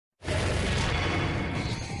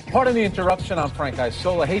Pardon the interruption. I'm Frank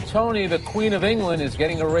Isola. Hey, Tony, the Queen of England is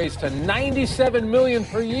getting a raise to $97 million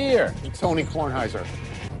per year. Tony Kornheiser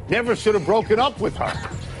never should have broken up with her.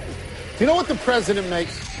 Do you know what the president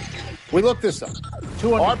makes? We looked this up.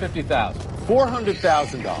 $250,000.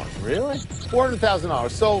 $400,000. Really? $400,000.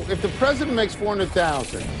 So if the president makes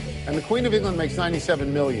 $400,000 and the Queen of England makes $97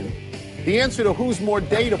 million, the answer to who's more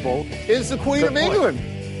dateable is the Queen of England.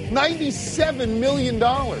 $97 million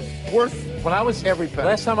worth. When I was every penny.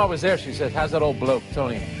 Last time I was there, she said, "How's that old bloke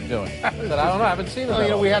Tony doing?" I said, "I don't know. I haven't seen him."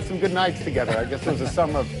 Well, we had some good nights together. I guess it was the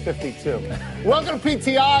summer of '52. Welcome to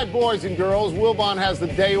PTI, boys and girls. Wilbon has the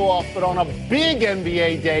day off, but on a big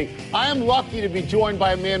NBA day, I am lucky to be joined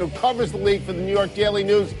by a man who covers the league for the New York Daily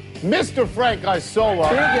News, Mr. Frank Isola.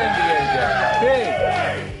 Big NBA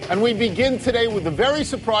day. Big. And we begin today with the very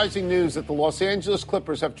surprising news that the Los Angeles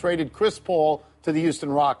Clippers have traded Chris Paul to the Houston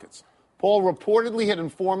Rockets. Paul reportedly had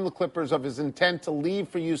informed the Clippers of his intent to leave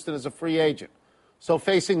for Houston as a free agent. So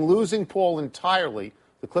facing losing Paul entirely,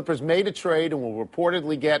 the Clippers made a trade and will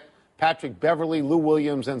reportedly get Patrick Beverley, Lou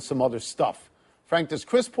Williams, and some other stuff. Frank, does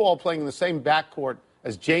Chris Paul playing in the same backcourt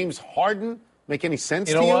as James Harden make any sense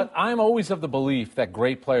to you? You know what? I'm always of the belief that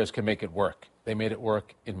great players can make it work. They made it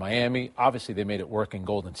work in Miami. Obviously, they made it work in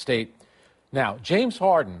Golden State. Now, James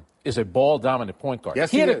Harden is a ball-dominant point guard.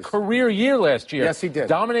 Yes, he had a career year last year. Yes, he did.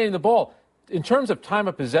 Dominating the ball. In terms of time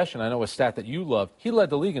of possession, I know a stat that you love. He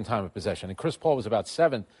led the league in time of possession, and Chris Paul was about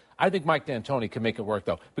 7th. I think Mike D'Antoni can make it work,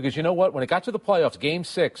 though, because you know what? When it got to the playoffs, Game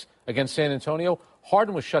 6 against San Antonio,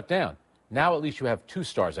 Harden was shut down. Now at least you have 2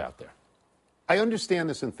 stars out there. I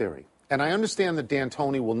understand this in theory, and I understand that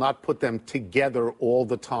D'Antoni will not put them together all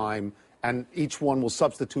the time, and each one will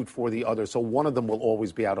substitute for the other, so one of them will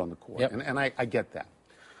always be out on the court, yep. and I get that.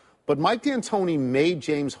 But Mike D'Antoni made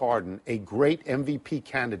James Harden a great MVP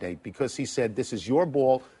candidate because he said, this is your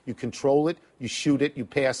ball, you control it, you shoot it, you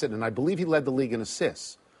pass it, and I believe he led the league in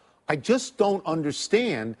assists. I just don't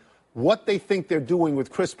understand what they think they're doing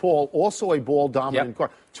with Chris Paul, also a ball-dominant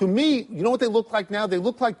guard. To me, you know what they look like now? They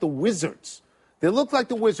look like the Wizards. They look like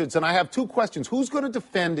the Wizards, and I have 2 questions. Who's going to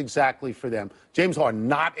defend exactly for them? James Harden,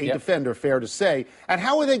 not a defender, fair to say. And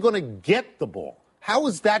how are they going to get the ball? How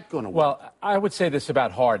is that going to work? Well, I would say this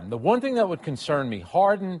about Harden. The one thing that would concern me,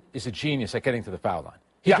 Harden is a genius at getting to the foul line.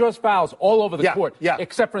 He draws fouls all over the court,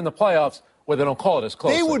 except for in the playoffs where they don't call it as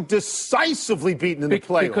close. They were decisively beaten in the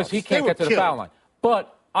playoffs. Because he can't get to the foul line.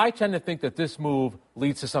 But I tend to think that this move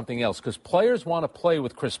leads to something else because players want to play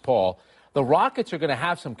with Chris Paul. The Rockets are going to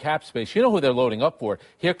have some cap space. You know who they're loading up for.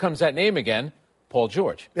 Here comes that name again. Paul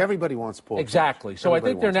George. Everybody wants Paul George. Exactly. So I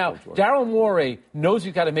think they're now, Daryl Morey knows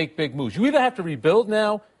he's got to make big moves. You either have to rebuild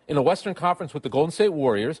now in the Western Conference with the Golden State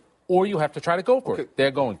Warriors, or you have to try to go for it.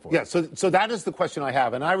 They're going for it. Yeah, so that is the question I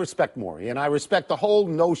have, and I respect Morey, and I respect the whole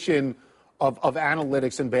notion of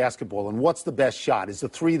analytics in basketball and what's the best shot. Is the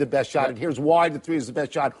 3 the best shot? And here's why the 3 is the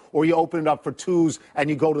best shot. Or you open it up for 2s and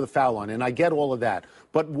you go to the foul line. And I get all of that.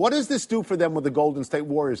 But what does this do for them with the Golden State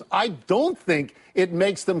Warriors? I don't think it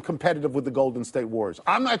makes them competitive with the Golden State Warriors.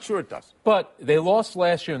 I'm not sure it does. But they lost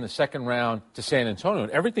last year in the second round to San Antonio.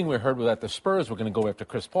 And everything we heard was that the Spurs were going to go after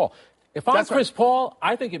Chris Paul. If I'm Chris Paul,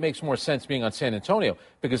 I think it makes more sense being on San Antonio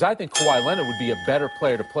because I think Kawhi Leonard would be a better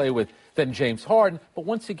player to play with than James Harden. But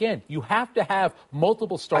once again, you have to have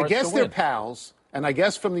multiple stars to win. I guess they're pals, and I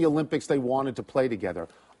guess from the Olympics they wanted to play together.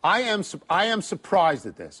 I am surprised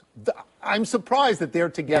at this. I'm surprised that they're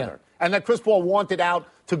together and that Chris Paul wanted out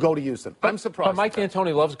to go to Houston. I'm surprised. But Mike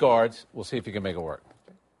D'Antoni loves guards. We'll see if he can make it work.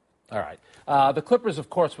 All right. The Clippers, of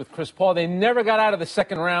course, with Chris Paul, they never got out of the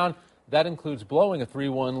second round. That includes blowing a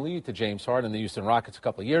 3-1 lead to James Harden and the Houston Rockets a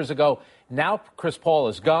couple of years ago. Now Chris Paul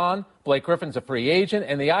is gone. Blake Griffin's a free agent.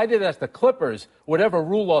 And the idea that the Clippers would ever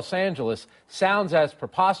rule Los Angeles sounds as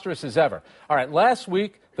preposterous as ever. All right, last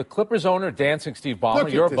week, the Clippers owner, Dancing Steve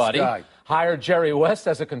Ballmer, your buddy, hired Jerry West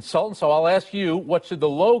as a consultant. So I'll ask you, what should the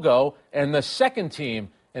logo and the second team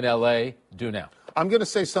in L.A. do now? I'm going to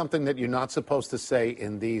say something that you're not supposed to say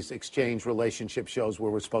in these exchange relationship shows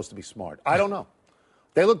where we're supposed to be smart. I don't know.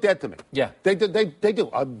 They look dead to me. Yeah. They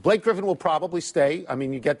do. Blake Griffin will probably stay. I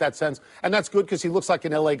mean, you get that sense. And that's good because he looks like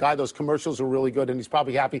an L.A. guy. Those commercials are really good, and he's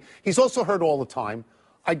probably happy. He's also hurt all the time.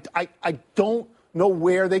 I don't know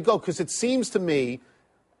where they go because it seems to me,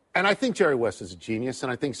 and I think Jerry West is a genius,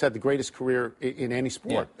 and I think he's had the greatest career in any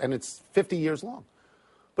sport, and it's 50 years long.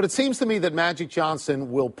 But it seems to me that Magic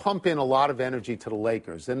Johnson will pump in a lot of energy to the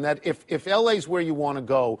Lakers, and that if L.A.'s where you want to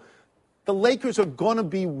go, the Lakers are going to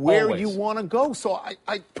be where you want to go. So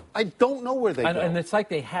I don't know where they go. And it's like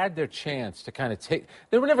they had their chance to kind of take –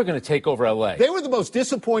 they were never going to take over L.A. They were the most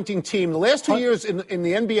disappointing team. The last 2 years in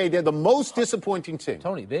the NBA, they're the most disappointing team.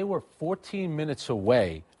 Tony, they were 14 minutes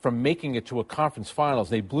away from making it to a conference finals.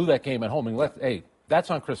 They blew that game at home. And hey, that's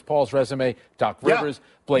on Chris Paul's resume, Doc Rivers,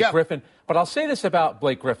 Blake Griffin. But I'll say this about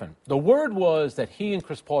Blake Griffin. The word was that he and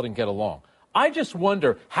Chris Paul didn't get along. I just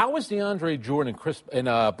wonder, how is DeAndre Jordan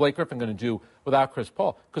and Blake Griffin going to do without Chris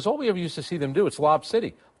Paul? Because all we ever used to see them do, it's Lob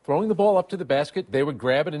City. Throwing the ball up to the basket, they would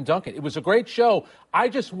grab it and dunk it. It was a great show. I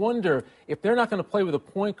just wonder if they're not going to play with a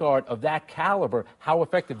point guard of that caliber, how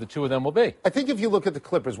effective the two of them will be. I think if you look at the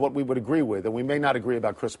Clippers, what we would agree with, and we may not agree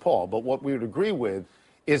about Chris Paul, but what we would agree with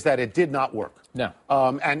is that it did not work. No.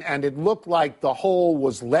 And it looked like the whole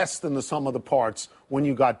was less than the sum of the parts when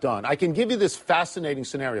you got done. I can give you this fascinating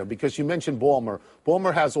scenario because you mentioned Ballmer.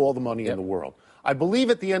 Ballmer has all the money in the world. I believe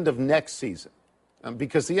at the end of next season,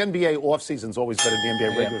 because the NBA offseason is always better than the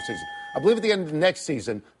NBA regular season, I believe at the end of next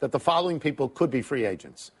season that the following people could be free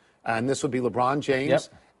agents. And this would be LeBron James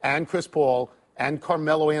and Chris Paul and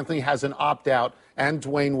Carmelo Anthony has an opt-out, and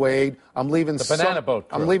Dwayne Wade. I'm leaving the banana boat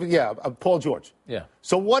crew. I'm leaving, Paul George. Yeah.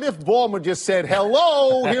 So what if Ballmer just said,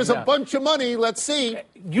 hello, here's a bunch of money, let's see.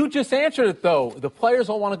 You just answered it, though. The players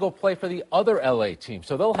all want to go play for the other L.A. team,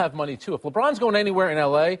 so they'll have money, too. If LeBron's going anywhere in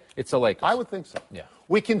L.A., it's the Lakers. I would think so. Yeah.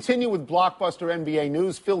 We continue with blockbuster NBA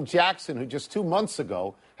news. Phil Jackson, who just 2 months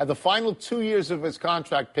ago had the final 2 years of his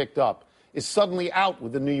contract picked up, is suddenly out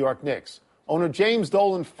with the New York Knicks. Owner James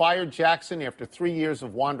Dolan fired Jackson after 3 years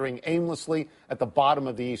of wandering aimlessly at the bottom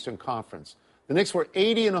of the Eastern Conference. The Knicks were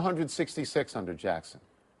 80 and 166 under Jackson.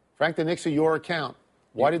 Frank, the Knicks are your account.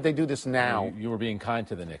 Why did they do this now? You were being kind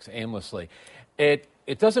to the Knicks, aimlessly. It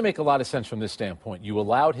doesn't make a lot of sense from this standpoint. You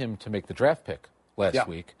allowed him to make the draft pick last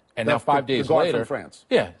week. And now 5 days later, from France.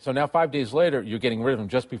 Yeah. So now 5 days later, you're getting rid of him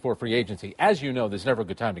just before free agency. As you know, there's never a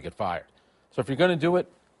good time to get fired. So if you're going to do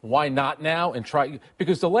it, why not now and try?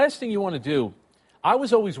 Because the last thing you want to do, I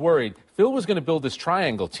was always worried Phil was going to build this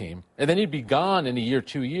triangle team, and then he'd be gone in a year,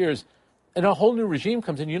 2 years, and a whole new regime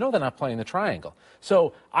comes in. You know they're not playing the triangle.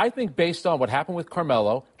 So I think based on what happened with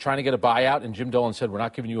Carmelo, trying to get a buyout, and Jim Dolan said, we're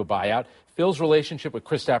not giving you a buyout, Phil's relationship with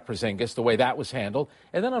Kristaps Porzingis, the way that was handled,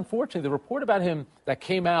 and then unfortunately the report about him that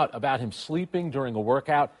came out about him sleeping during a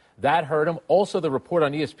workout, that hurt him. Also the report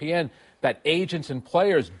on ESPN that agents and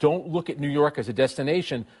players don't look at New York as a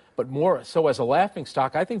destination, but more so as a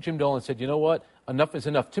laughingstock. I think Jim Dolan said, you know what, enough is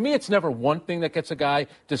enough. To me, it's never one thing that gets a guy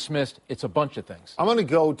dismissed. It's a bunch of things. I'm going to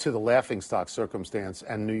go to the laughingstock circumstance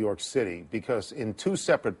and New York City because in two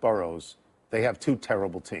separate boroughs, they have two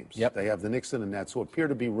terrible teams. Yep. They have the Knicks and the Nets, who appear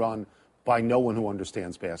to be run by no one who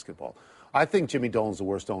understands basketball. I think Jimmy Dolan's the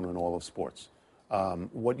worst owner in all of sports.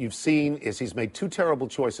 What you've seen is he's made two terrible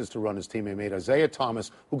choices to run his team. He made Isaiah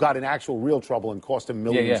Thomas, who got in actual real trouble and cost him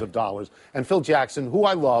millions of dollars, and Phil Jackson, who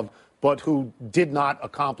I love, but who did not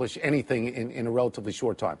accomplish anything in a relatively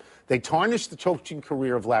short time. They tarnished the coaching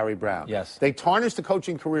career of Larry Brown. Yes. They tarnished the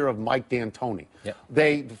coaching career of Mike D'Antoni.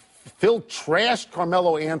 Yep. Phil trashed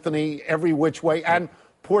Carmelo Anthony every which way. And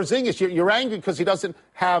Porzingis, you're angry because he doesn't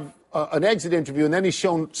have an exit interview, and then he's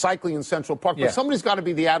shown cycling in Central Park. But somebody's got to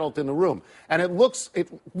be the adult in the room. And it looks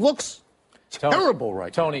terrible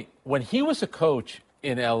right now. Tony, when he was a coach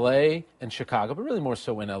in L.A. and Chicago, but really more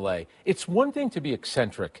so in L.A., it's one thing to be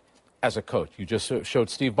eccentric as a coach. You just showed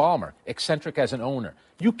Steve Ballmer, eccentric as an owner.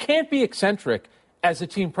 You can't be eccentric as a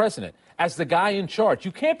team president, as the guy in charge.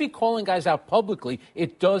 You can't be calling guys out publicly.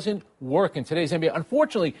 It doesn't work in today's NBA.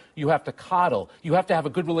 Unfortunately, you have to coddle. You have to have a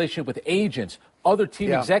good relationship with agents, other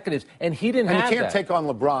team executives, and he didn't have that. And you can't take on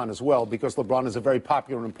LeBron as well because LeBron is a very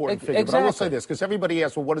popular and important figure. Exactly. But I will say this, because everybody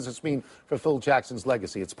asks, well, what does this mean for Phil Jackson's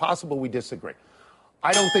legacy? It's possible we disagree.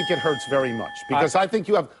 I don't think it hurts very much because I think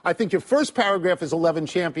your first paragraph is 11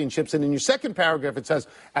 championships, and in your second paragraph it says,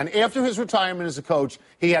 and after his retirement as a coach,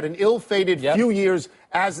 he had an ill-fated few years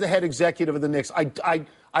as the head executive of the Knicks.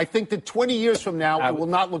 I think that 20 years from now, it will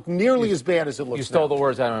not look nearly as bad as it looks now. You stole the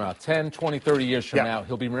words out of my mouth. 10, 20, 30 years from now,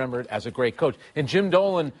 he'll be remembered as a great coach. And Jim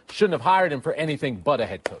Dolan shouldn't have hired him for anything but a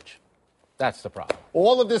head coach. That's the problem.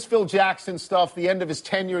 All of this Phil Jackson stuff, the end of his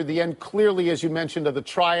tenure, the end clearly, as you mentioned, of the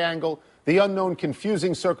triangle, the unknown,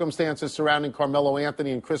 confusing circumstances surrounding Carmelo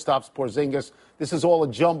Anthony and Kristaps Porzingis. This is all a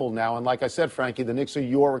jumble now. And like I said, Frankie, the Knicks are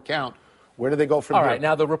your account. Where do they go from here? All right.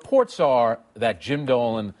 Now, the reports are that Jim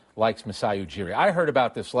Dolan likes Masai Ujiri. I heard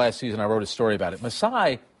about this last season. I wrote a story about it.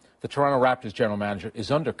 Masai, the Toronto Raptors general manager, is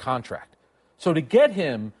under contract. So to get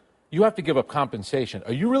him, you have to give up compensation.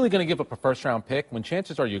 Are you really going to give up a first-round pick when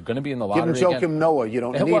chances are you're going to be in the lottery again? Give him Joakim Noah. You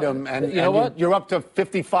don't need him. And you know what? You're up to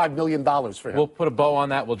 $55 million for him. We'll put a bow on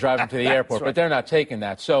that. We'll drive him to the airport. Right. But they're not taking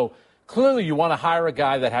that. So clearly you want to hire a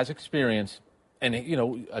guy that has experience and, you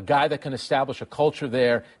know, a guy that can establish a culture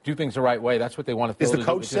there, do things the right way. That's what they want to do. Is the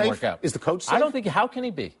coach safe? Work out. Is the coach safe? I don't think. How can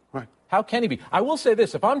he be? Right. How can he be? I will say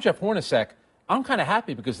this. If I'm Jeff Hornacek, I'm kind of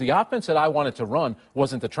happy because the offense that I wanted to run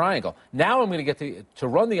wasn't the triangle. Now I'm going to get to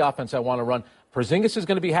run the offense I want to run. Porzingis is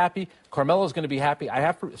going to be happy. Carmelo's going to be happy. I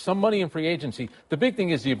have some money in free agency. The big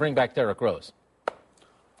thing is, do you bring back Derrick Rose?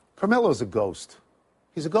 Carmelo's a ghost.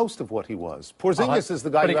 He's a ghost of what he was. Porzingis is the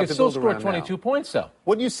guy you have to build around now. But he can still score 22 points, though.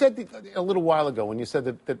 What you said a little while ago when you said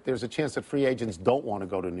that there's a chance that free agents don't want to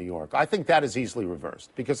go to New York, I think that is easily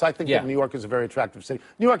reversed because I think that New York is a very attractive city.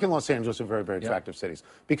 New York and Los Angeles are very, very attractive cities.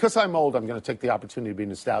 Because I'm old, I'm going to take the opportunity to be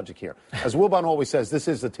nostalgic here. As Wilbon always says, this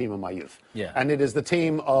is the team of my youth. Yeah. And it is the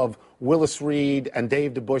team of Willis Reed and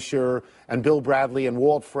Dave DeBusschere and Bill Bradley and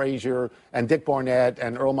Walt Frazier and Dick Barnett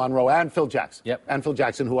and Earl Monroe and Phil Jackson. Yep. And Phil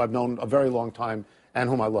Jackson, who I've known a very long time and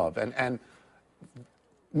whom I love. And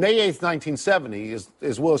May 8th, 1970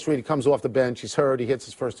 is Willis Reed. He comes off the bench. He's hurt. He hits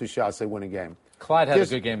his first 2 shots. They win a game. Clyde had a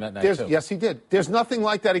good game that night, too. Yes, he did. There's nothing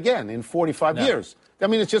like that again in 45 years. I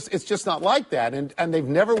mean, it's just not like that. And they've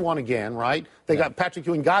never won again, right? They got Patrick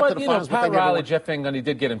Ewing got to the finals, but they never Riley, won. Jeff Van Gundy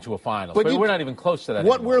did get him to a finals. But we're not even close to that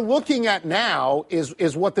What anymore. we're looking at now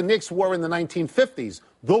is what the Knicks were in the 1950s,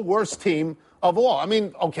 the worst team of all. I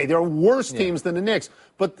mean, okay, there are worse teams than the Knicks,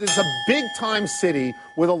 but it's a big-time city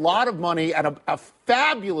with a lot of money and a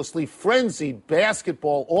fabulously frenzied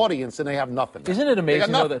basketball audience, and they have nothing. Isn't it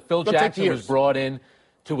amazing, though, that Phil Jackson was brought in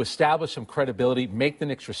to establish some credibility, make the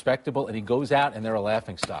Knicks respectable, and he goes out and they're a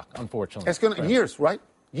laughingstock, unfortunately. It's going to years, right?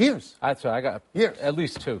 Years. That's right. I got years. At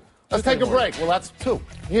least 2. Let's take a break. Well, that's 2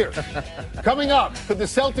 years. Coming up, could the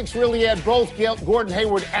Celtics really add both Gordon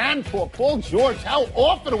Hayward and Paul George? How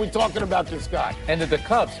often are we talking about this guy? And did the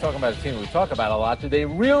Cubs, talking about a team we talk about a lot, do they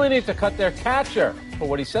really need to cut their catcher for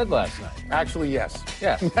what he said last night? Actually, yes.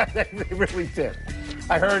 Yes. They really did.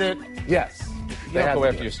 I heard it. Yes. You don't go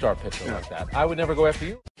after your star pitcher like that. I would never go after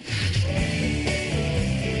you.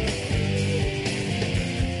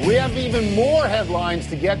 We have even more headlines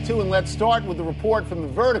to get to, and let's start with the report from The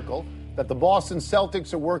Vertical that the Boston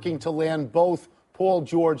Celtics are working to land both Paul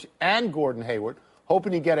George and Gordon Hayward,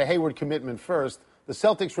 hoping to get a Hayward commitment first. The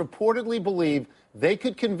Celtics reportedly believe they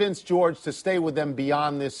could convince George to stay with them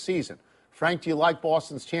beyond this season. Frank, do you like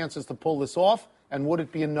Boston's chances to pull this off, and would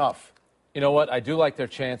it be enough? You know what? I do like their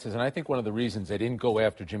chances, and I think one of the reasons they didn't go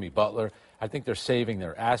after Jimmy Butler, I think they're saving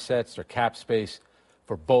their assets, their cap space,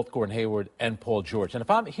 for both Gordon Hayward and Paul George. And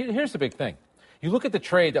here's the big thing. You look at the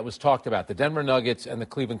trade that was talked about, the Denver Nuggets and the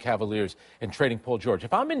Cleveland Cavaliers, and trading Paul George.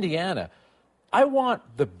 If I'm Indiana, I want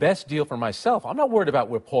the best deal for myself. I'm not worried about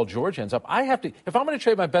where Paul George ends up. If I'm going to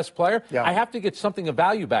trade my best player, I have to get something of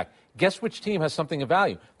value back. Guess which team has something of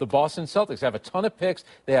value? The Boston Celtics. They have a ton of picks.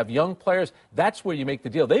 They have young players. That's where you make the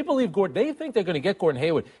deal. They believe they think they're going to get Gordon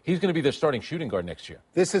Hayward. He's going to be their starting shooting guard next year.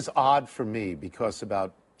 This is odd for me because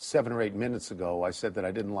about 7 or 8 minutes ago, I said that I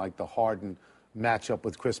didn't like the Harden matchup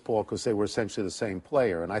with Chris Paul because they were essentially the same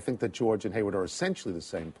player. And I think that George and Hayward are essentially the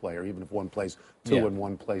same player, even if one plays 2 and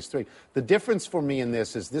one plays 3. The difference for me in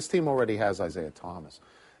this is this team already has Isaiah Thomas.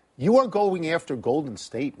 You are going after Golden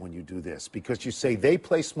State when you do this because you say they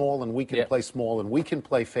play small and we can play small and we can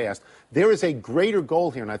play fast. There is a greater goal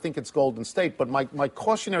here, and I think it's Golden State. But my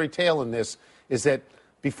cautionary tale in this is that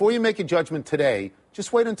before you make a judgment today,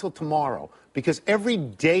 just wait until tomorrow. Because every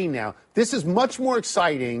day now, this is much more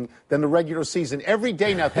exciting than the regular season. Every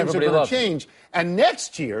day now, things are going to change. And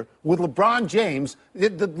next year, with LeBron James,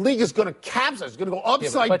 the league is going to capsize. It's going to go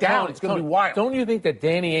upside down. It's going to be wild. Don't you think that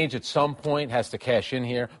Danny Ainge at some point has to cash in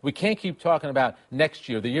here? We can't keep talking about next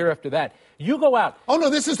year, the year after that. You go out. Oh, no,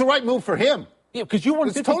 this is the right move for him. Yeah, because you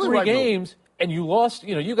won 53 games. And you lost,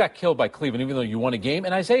 you got killed by Cleveland, even though you won a game.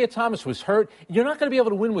 And Isaiah Thomas was hurt. You're not going to be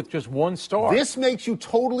able to win with just one star. This makes you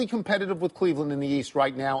totally competitive with Cleveland in the East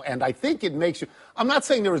right now. And I think it makes you – I'm not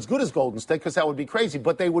saying they're as good as Golden State because that would be crazy.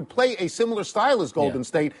 But they would play a similar style as Golden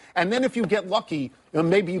State. And then if you get lucky,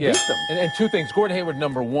 maybe you beat them. And 2 things. Gordon Hayward,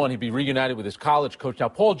 number 1, he'd be reunited with his college coach. Now,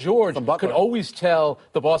 Paul George could always tell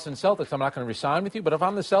the Boston Celtics, I'm not going to resign with you. But if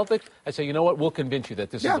I'm the Celtics, I say, you know what, we'll convince you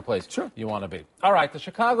that this is the place you want to be. All right, the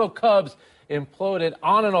Chicago Cubs imploded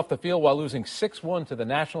on and off the field while losing 6-1 to the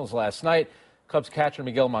Nationals last night. Cubs catcher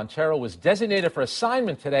Miguel Montero was designated for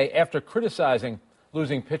assignment today after criticizing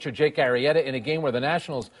losing pitcher Jake Arrieta in a game where the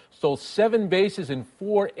Nationals stole 7 bases in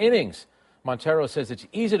 4 innings. Montero says it's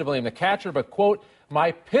easy to blame the catcher, but, quote,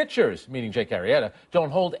 my pitchers, meaning Jake Arrieta,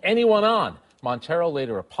 don't hold anyone on. Montero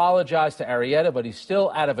later apologized to Arrieta, but he's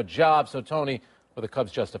still out of a job. So, Tony, were the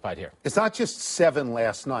Cubs justified here? It's not just 7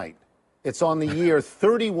 last night. It's on the year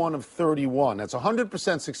 31 of 31. That's a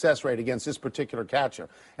 100% success rate against this particular catcher.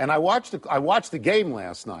 And I watched the game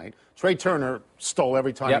last night. Trey Turner stole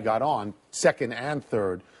every time he got on, second and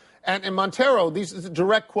third. And Montero, these is a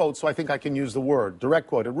direct quote, so I think I can use the word. Direct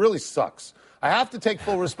quote. It really sucks. I have to take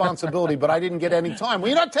full responsibility, but I didn't get any time. Well,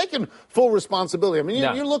 you're not taking full responsibility. I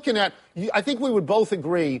mean, you're looking at, I think we would both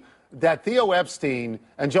agree that Theo Epstein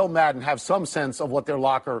and Joe Madden have some sense of what their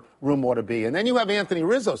locker room ought to be. And then you have Anthony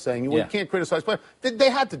Rizzo saying, you can't criticize players. They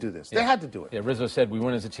had to do this. They had to do it. Yeah, Rizzo said, we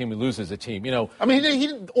win as a team, we lose as a team. You know, I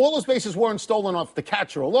mean, all those bases weren't stolen off the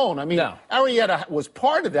catcher alone. I mean, Arrieta was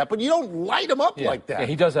part of that, but you don't light him up like that. Yeah,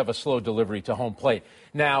 he does have a slow delivery to home plate.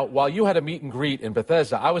 Now, while you had a meet and greet in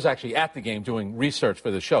Bethesda, I was actually at the game doing research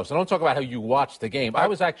for the show. So don't talk about how you watched the game. I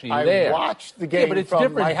was actually there. I watched the game but it's from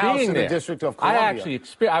different my house in there. the District of Columbia. I actually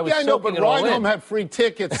experienced. I was I know, soaking but it all in. Rydom had free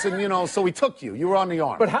tickets, and so he took you. You were on the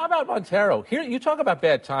arm. But how about Montero? Here, you talk about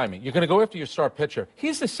bad timing. You're going to go after your star pitcher.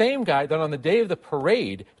 He's the same guy that on the day of the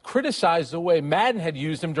parade criticized the way Madden had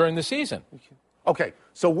used him during the season. Okay,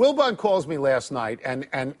 so Wilbon calls me last night,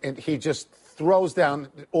 and he just throws down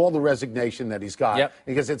all the resignation that he's got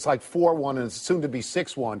because it's like 4-1 and it's soon to be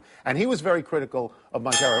 6-1. And he was very critical of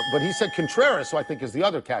Montero, but he said Contreras, who I think is the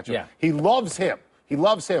other catcher. Yeah. He loves him. He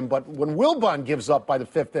loves him, but when Wilbon gives up by the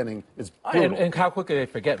 5th inning, it's brutal. And how quickly they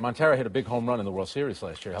forget. Montero hit a big home run in the World Series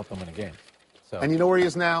last year, helped them win a game. So. And you know where he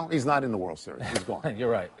is now? He's not in the World Series. He's gone.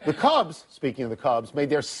 You're right. The Cubs, speaking of the Cubs, made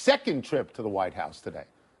their second trip to the White House today.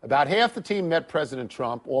 About half the team met President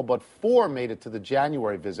Trump. All but 4 made it to the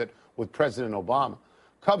January visit with President Obama.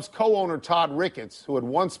 Cubs co-owner Todd Ricketts, who had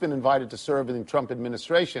once been invited to serve in the Trump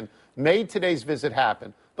administration, made today's visit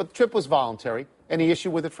happen. But the trip was voluntary. Any issue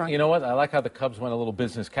with it, Frank? You know what? I like how the Cubs went a little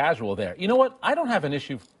business casual there. You know what? I don't have an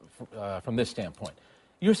issue from this standpoint.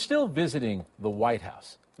 You're still visiting the White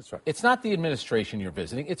House. That's right. It's not the administration you're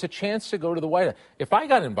visiting. It's a chance to go to the White House. If I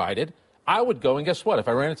got invited, I would go, and guess what? If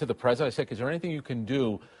I ran into the president, I said, is there anything you can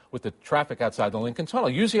do with the traffic outside the Lincoln Tunnel?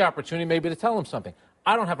 Use the opportunity maybe to tell him something.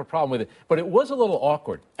 I don't have a problem with it. But it was a little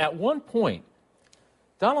awkward. At one point,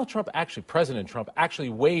 President Trump actually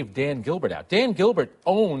waved Dan Gilbert out. Dan Gilbert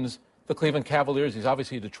owns the Cleveland Cavaliers. He's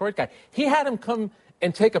obviously a Detroit guy. He had him come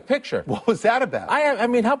and take a picture. What was that about? I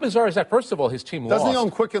mean, how bizarre is that? First of all, his team lost. Doesn't he own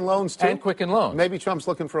Quicken Loans, too? And Quicken Loans. Maybe Trump's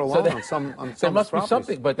looking for a loan on some there must be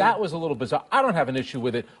something, but that was a little bizarre. I don't have an issue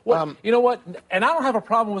with it. You know what? And I don't have a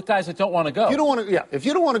problem with guys that don't want to go. If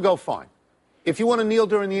you don't want to go, fine. If you want to kneel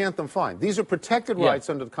during the anthem, fine. These are protected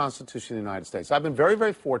rights under the Constitution of the United States. I've been very,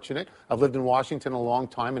 very fortunate. I've lived in Washington a long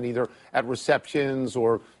time, and either at receptions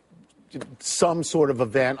or some sort of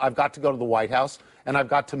event, I've got to go to the White House, and I've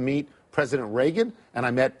got to meet President Reagan, and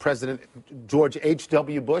I met President George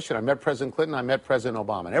H.W. Bush, and I met President Clinton, I met President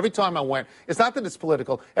Obama. And every time I went, it's not that it's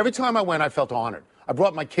political, every time I went, I felt honored. I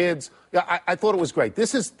brought my kids. I thought it was great.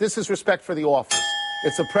 This is respect for the office.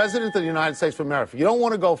 It's the President of the United States of America. If you don't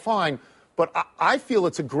want to go, fine. But I feel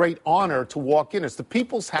it's a great honor to walk in. It's the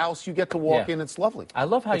people's house. You get to walk in. It's lovely. I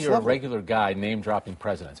love how you're a regular guy name-dropping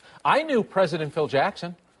presidents. I knew President Phil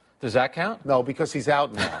Jackson. Does that count? No, because he's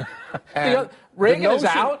out now. And Reagan is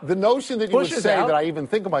out? The notion that you would say out? that I even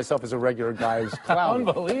think of myself as a regular guy is clouded.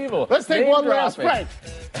 Unbelievable. Let's take one last break.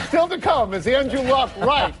 Still to come is Andrew Luck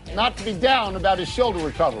right not to be down about his shoulder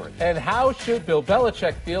recovery. And how should Bill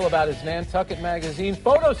Belichick feel about his Nantucket magazine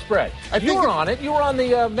photo spread? You were on it. You were on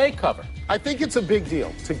the May cover. I think it's a big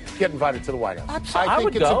deal to get invited to the White House. Absolutely. I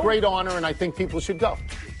think it's a great honor, and I think people should go.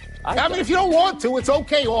 I mean, if you don't want to, it's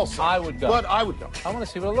okay also. I would go. But I would go. I want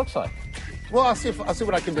to see what it looks like. Well, I'll see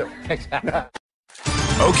what I can do. Exactly.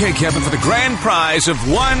 Okay, Kevin, for the grand prize of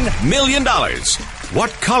 $1 million.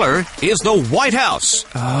 What color is the White House?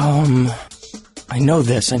 I know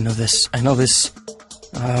this.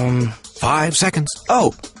 5 seconds.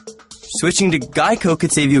 Oh, switching to Geico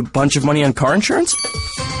could save you a bunch of money on car insurance?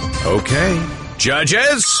 Okay.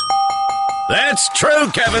 Judges? That's true,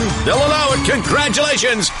 Kevin. They'll allow it.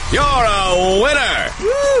 Congratulations. You're a winner.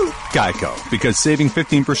 Woo! Geico, because saving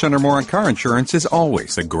 15% or more on car insurance is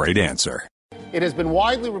always a great answer. It has been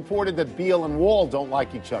widely reported that Beal and Wall don't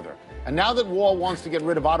like each other. And now that Wall wants to get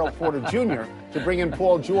rid of Otto Porter Jr. to bring in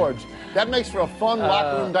Paul George, that makes for a fun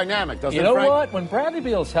locker room dynamic, doesn't it, Frank? You know what? When Bradley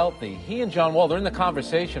Beal's healthy, he and John Wall, they're in the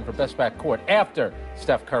conversation for best backcourt after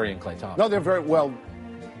Steph Curry and Klay Thompson. No, they're very well.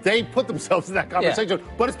 They put themselves in that conversation,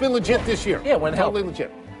 but it's been legit this year. Yeah, when totally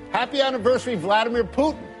legit. Happy anniversary, Vladimir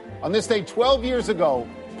Putin. On this day 12 years ago,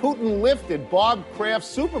 Putin lifted Bob Kraft's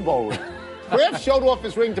Super Bowl ring. Kraft showed off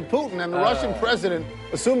his ring to Putin, and the Russian president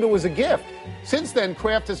assumed it was a gift. Since then,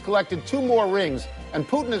 Kraft has collected 2 more rings, and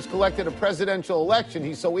Putin has collected a presidential election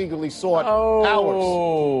he so eagerly sought.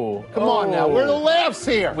 Ours. Come on now, where are the laughs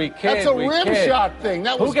here? We kid. That's a rim shot thing.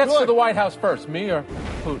 That was Who gets good. to the White House first, me or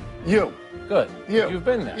Putin? You. Good. You've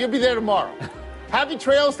been there. You'll be there tomorrow. Happy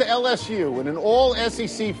trails to LSU. In an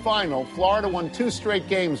all-SEC final, Florida won 2 straight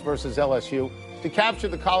games versus LSU to capture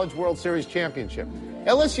the College World Series championship.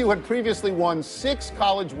 LSU had previously won 6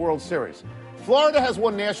 College World Series. Florida has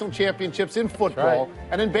won national championships in football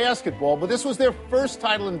and in basketball, but this was their first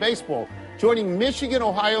title in baseball, joining Michigan,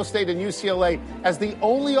 Ohio State, and UCLA as the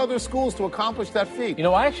only other schools to accomplish that feat. You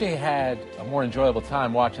know, I actually had a more enjoyable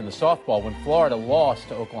time watching the softball when Florida lost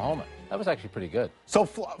to Oklahoma. That was actually pretty good. So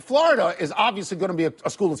Florida is obviously going to be a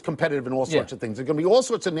school that's competitive in all sorts of things. There's going to be all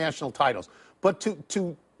sorts of national titles. But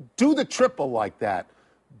to do the triple like that,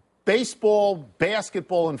 baseball,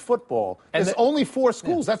 basketball, and football, there's only 4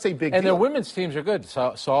 schools. That's a big deal. And their women's teams are good.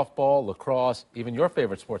 Softball, lacrosse, even your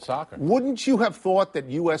favorite sport, soccer. Wouldn't you have thought that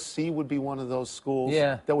USC would be one of those schools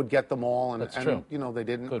that would get them all? That's true. You know, they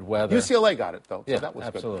didn't. Good weather. UCLA got it, though. Yeah, so that was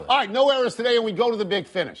absolutely. Good. All right, no errors today, and we go to the big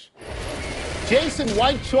finish. Jason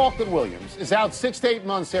White Chocolate Williams is out 6 to 8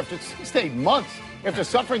 months after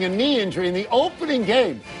suffering a knee injury in the opening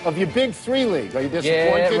game of your Big 3 league. Are you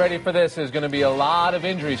disappointed? Get ready for this. There's going to be a lot of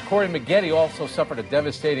injuries. Corey Maggette also suffered a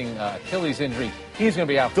devastating Achilles injury. He's going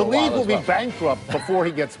to be out for a while. The league will be bankrupt before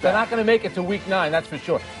he gets back. They're not going to make it to Week 9, that's for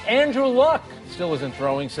sure. Andrew Luck still isn't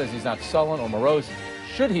throwing, says he's not sullen or morose.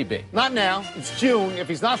 Should he be? Not now. It's June. If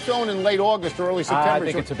he's not throwing in late August or early September, I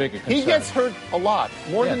think it's a bigger concern. He gets hurt a lot,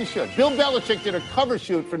 more than he should. Bill Belichick did a cover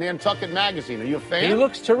shoot for Nantucket Magazine. Are you a fan? He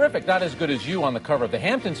looks terrific. Not as good as you on the cover of the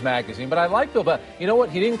Hamptons magazine, but I like Bill. But you know what?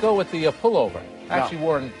 He didn't go with the pullover. Actually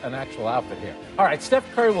wore an actual outfit here. All right, Steph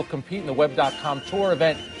Curry will compete in the Web.com tour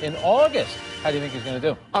event in August. How do you think he's going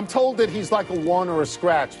to do? I'm told that he's like a 1 or a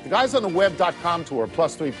scratch. The guy's on the Web.com tour,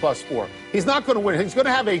 +3, +4. He's not going to win. He's going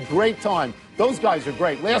to have a great time. Those guys are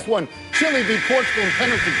great. Last one, Chile beat Portugal in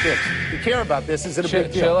penalty kicks. You care about this? Is it a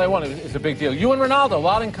big deal? Chile won. It's a big deal. You and Ronaldo, a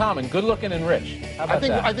lot in common. Good looking and rich. How about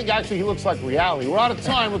that? I think actually he looks like reality. We're out of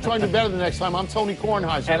time. We'll try and do better the next time. I'm Tony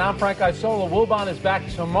Kornheiser. And I'm Frank Isola. Wilbon is back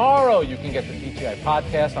tomorrow. You can get the PTI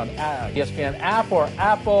podcast on ESPN app or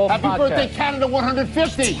Apple Happy Podcast. birthday, Canada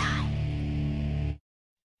 150.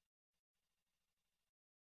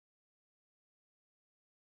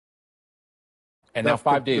 And now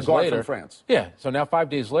 5 days later, from France. Yeah. So now 5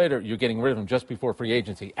 days later, you're getting rid of him just before free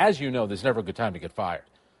agency. As you know, there's never a good time to get fired.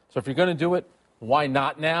 So if you're going to do it, why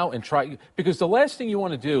not now and try? Because the last thing you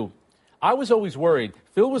want to do, I was always worried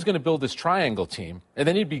Phil was going to build this triangle team, and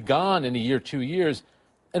then he'd be gone in a year, 2 years,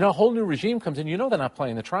 and a whole new regime comes in. You know they're not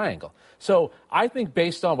playing the triangle. So I think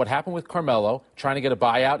based on what happened with Carmelo, trying to get a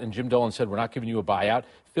buyout, and Jim Dolan said, we're not giving you a buyout,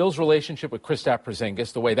 Phil's relationship with Kristaps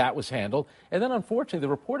Porzingis, the way that was handled, and then unfortunately the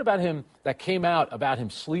report about him that came out about him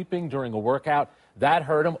sleeping during a workout, that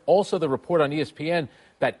hurt him. Also the report on ESPN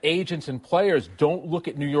that agents and players don't look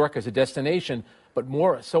at New York as a destination, but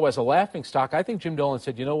more so as a laughingstock. I think Jim Dolan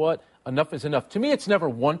said, you know what, enough is enough. To me, it's never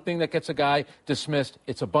one thing that gets a guy dismissed.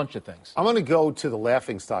 It's a bunch of things. I'm going to go to the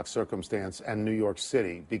laughingstock circumstance and New York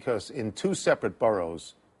City because in 2 separate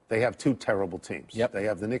boroughs, they have 2 terrible teams. Yep. They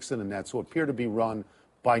have the Knicks and the Nets, who appear to be run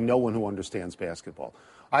by no one who understands basketball.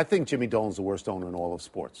 I think Jimmy Dolan's the worst owner in all of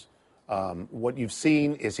sports. What you've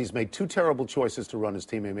seen is he's made 2 terrible choices to run his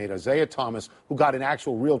team. He made Isaiah Thomas, who got in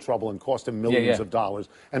actual real trouble and cost him millions of dollars,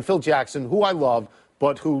 and Phil Jackson, who I love,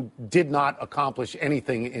 but who did not accomplish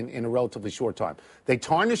anything in a relatively short time. They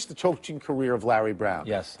tarnished the coaching career of Larry Brown.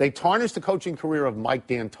 Yes. They tarnished the coaching career of Mike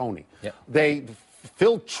D'Antoni. Yep.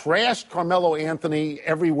 Phil trashed Carmelo Anthony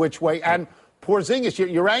every which way. And Porzingis,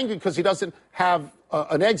 you're angry because he doesn't have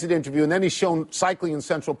an exit interview, and then he's shown cycling in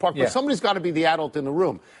Central Park. But somebody's got to be the adult in the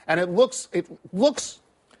room. And it looks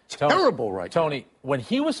terrible right now. Tony, when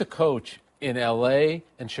he was a coach in L.A.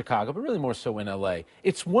 and Chicago, but really more so in L.A.,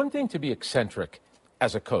 it's one thing to be eccentric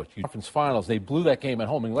as a coach. Conference Finals, they blew that game at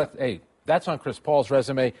home. And hey, that's on Chris Paul's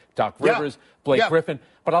resume, Doc Rivers, Blake Griffin.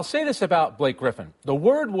 But I'll say this about Blake Griffin. The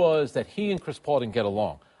word was that he and Chris Paul didn't get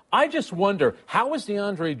along. I just wonder, how is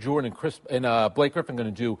DeAndre Jordan and Blake Griffin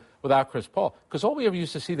going to do without Chris Paul? Because all we ever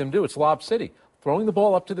used to see them do, it's Lob City. Throwing the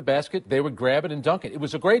ball up to the basket, they would grab it and dunk it. It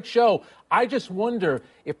was a great show. I just wonder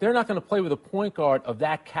if they're not going to play with a point guard of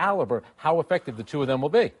that caliber, how effective the 2 of them will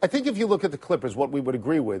be. I think if you look at the Clippers, what we would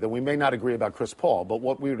agree with, and we may not agree about Chris Paul, but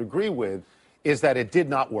what we would agree with is that it did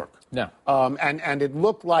not work. No. And it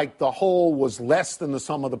looked like the whole was less than the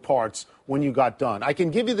sum of the parts when you got done. I can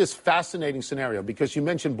give you this fascinating scenario because you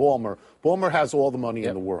mentioned Ballmer. Ballmer has all the money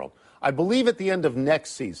in the world. I believe at the end of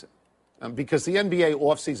next season, because the NBA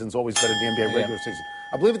offseason is always better than the NBA regular season,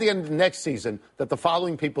 I believe at the end of next season that the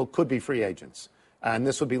following people could be free agents. And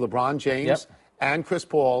this would be LeBron James and Chris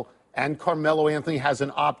Paul and Carmelo Anthony has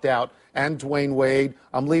an opt-out, and Dwayne Wade.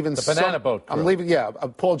 I'm leaving the banana boat crew. I'm leaving,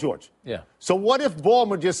 Paul George. Yeah. So what if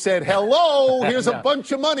Ballmer just said, hello, here's a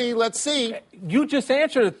bunch of money, let's see. You just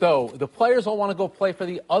answered it, though. The players all want to go play for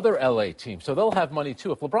the other L.A. team, so they'll have money,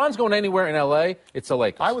 too. If LeBron's going anywhere in L.A., it's the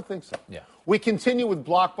Lakers. I would think so. Yeah. We continue with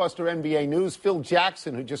blockbuster NBA news. Phil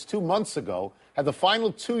Jackson, who just 2 months ago had the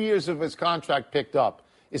final 2 years of his contract picked up,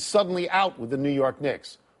 is suddenly out with the New York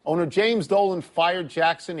Knicks. Owner James Dolan fired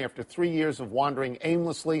Jackson after 3 years of wandering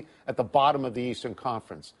aimlessly at the bottom of the Eastern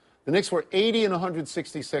Conference. The Knicks were 80 and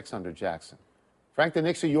 166 under Jackson. Frank, the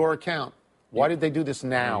Knicks are your account. Why did they do this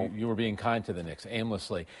now? You were being kind to the Knicks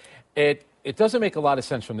aimlessly. It doesn't make a lot of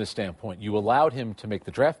sense from this standpoint. You allowed him to make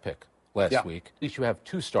the draft pick last week. At least you have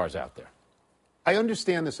 2 stars out there. I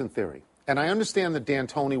understand this in theory, and I understand that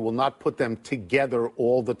D'Antoni will not put them together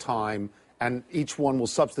all the time, and each one will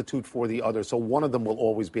substitute for the other, so one of them will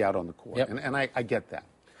always be out on the court, and I get that.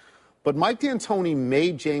 But Mike D'Antoni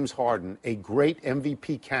made James Harden a great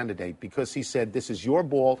MVP candidate because he said, this is your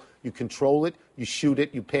ball, you control it, you shoot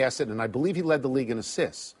it, you pass it, and I believe he led the league in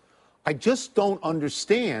assists. I just don't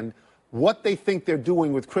understand what they think they're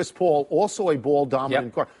doing with Chris Paul, also a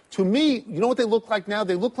ball-dominant guard. To me, you know what they look like now?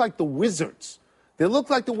 They look like the Wizards. They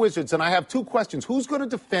look like the Wizards, and I have 2 questions. Who's going to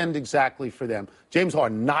defend exactly for them? James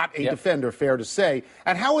Harden, not a defender, fair to say.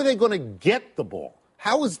 And how are they going to get the ball?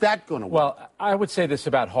 How is that going to work? Well, I would say this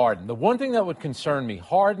about Harden. The one thing that would concern me,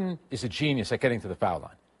 Harden is a genius at getting to the foul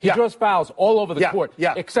line. He draws fouls all over the court,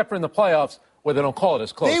 except for in the playoffs where they don't call it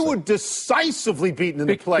as close. They were decisively beaten in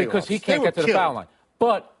the playoffs. Because he can't get to the foul line.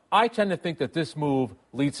 But I tend to think that this move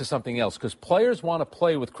leads to something else because players want to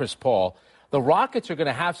play with Chris Paul. The Rockets are going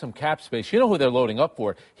to have some cap space. You know who they're loading up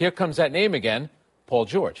for. Here comes that name again, Paul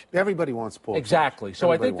George. Everybody wants Paul George. Exactly.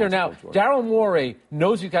 So I think they're now – Daryl Morey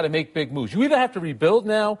knows he's got to make big moves. You either have to rebuild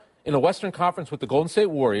now in the Western Conference with the Golden State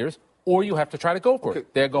Warriors or you have to try to go for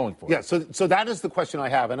it. They're going for it. So that is the question I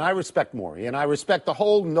have, and I respect Morey, and I respect the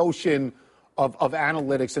whole notion of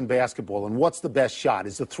analytics in basketball and what's the best shot.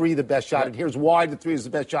 Is the 3 the best shot? And here's why the 3 is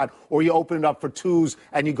the best shot. Or you open it up for 2s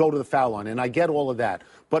and you go to the foul line. And I get all of that.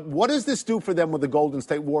 But what does this do for them with the Golden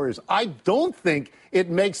State Warriors? I don't think it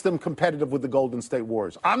makes them competitive with the Golden State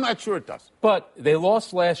Warriors. I'm not sure it does. But they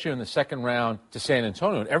lost last year in the second round to San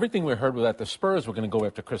Antonio. And everything we heard was that the Spurs were going to go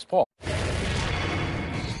after Chris Paul.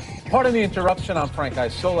 Pardon the interruption. I'm Frank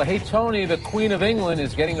Isola. Hey, Tony, the Queen of England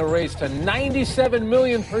is getting a raise to $97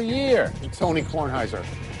 million per year. Tony Kornheiser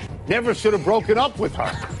never should have broken up with her.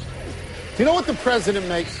 Do you know what the president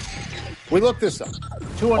makes? We looked this up.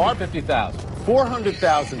 $250,000.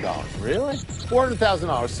 $400,000. Really?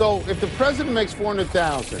 $400,000. So if the president makes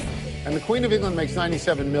 $400,000 and the Queen of England makes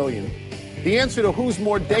 $97 million, the answer to who's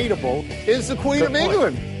more dateable is the Queen of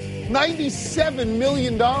England. $97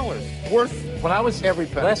 million worth. When I was every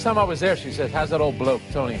penny. Last time I was there, she said, "How's that old bloke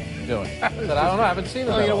Tony doing?" I said, "I don't know. I haven't seen him."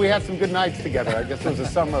 Well, we had some good nights together. I guess it was the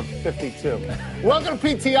summer of '52. Welcome to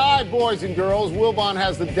PTI, boys and girls. Wilbon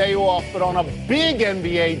has the day off, but on a big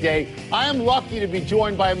NBA day, I am lucky to be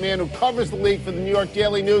joined by a man who covers the league for the New York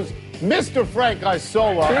Daily News, Mr. Frank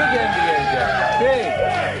Isola. Big NBA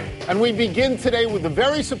day. Big. And we begin today with the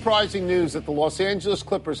very surprising news that the Los Angeles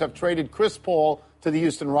Clippers have traded Chris Paul to the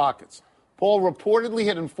Houston Rockets. Paul reportedly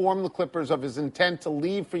had informed the Clippers of his intent to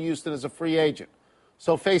leave for Houston as a free agent.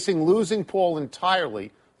 So facing losing Paul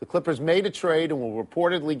entirely, the Clippers made a trade and will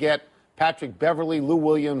reportedly get Patrick Beverley, Lou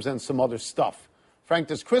Williams, and some other stuff. Frank,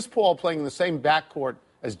 does Chris Paul playing in the same backcourt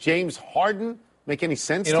as James Harden make any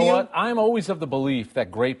sense to you? You know what? I'm always of the belief that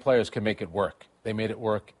great players can make it work. They made it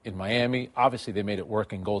work in Miami. Obviously, they made it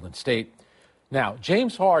work in Golden State. Now,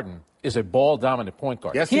 James Harden is a ball-dominant point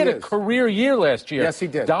guard. Yes, he had a career year last year. Yes, he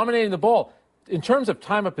did. Dominating the ball. In terms of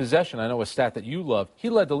time of possession, I know a stat that you love. He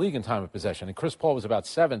led the league in time of possession, and Chris Paul was about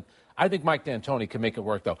 7th. I think Mike D'Antoni can make it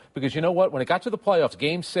work, though, because you know what? When it got to the playoffs,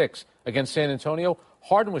 Game 6 against San Antonio,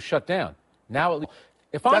 Harden was shut down. Now,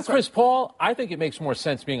 if I'm Chris Paul, I think it makes more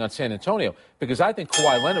sense being on San Antonio because I think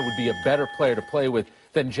Kawhi Leonard would be a better player to play with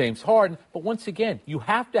than James Harden. But once again, you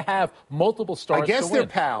have to have multiple stars to win. I guess they're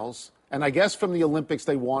pals. And I guess from the Olympics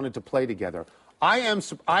they wanted to play together. I am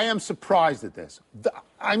surprised at this.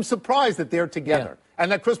 I'm surprised that they're together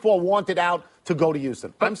and that Chris Paul wanted out to go to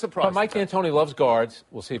Houston. I'm surprised. But Mike D'Antoni loves guards.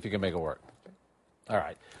 We'll see if he can make it work. All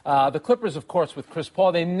right. The Clippers, of course, with Chris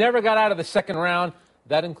Paul, they never got out of the second round.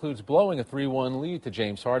 That includes blowing a 3-1 lead to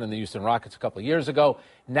James Harden and the Houston Rockets a couple of years ago.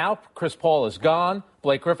 Now Chris Paul is gone.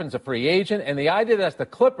 Blake Griffin's a free agent. And the idea that the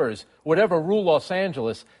Clippers would ever rule Los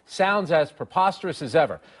Angeles sounds as preposterous as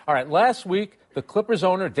ever. All right, last week, the Clippers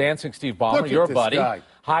owner, Dancing Steve Ballmer, your buddy,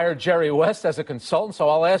 hired Jerry West as a consultant. So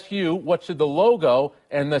I'll ask you, what should the logo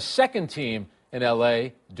and the second team in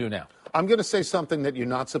L.A. do now? I'm going to say something that you're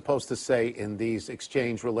not supposed to say in these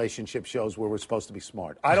exchange relationship shows where we're supposed to be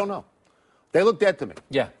smart. I don't know. They look dead to me.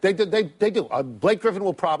 Yeah. They do. Blake Griffin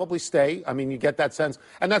will probably stay. I mean, you get that sense.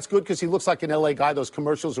 And that's good because he looks like an L.A. guy. Those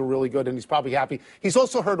commercials are really good, and he's probably happy. He's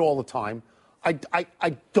also hurt all the time.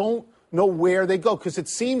 I don't know where they go because it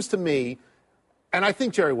seems to me, and I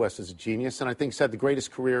think Jerry West is a genius, and I think he's had the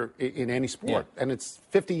greatest career in any sport, and it's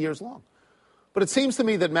 50 years long. But it seems to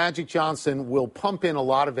me that Magic Johnson will pump in a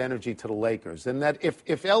lot of energy to the Lakers, and that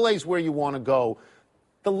if L.A.'s where you want to go,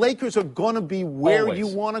 the Lakers are going to be where Always. you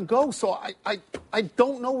want to go. So I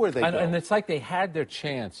don't know where they go. And it's like they had their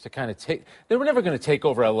chance to kind of take. They were never going to take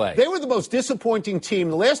over L.A. They were the most disappointing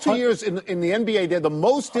team. The last 2 years in the NBA, they're the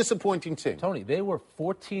most disappointing team. Tony, they were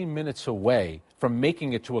 14 minutes away from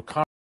making it to a conference.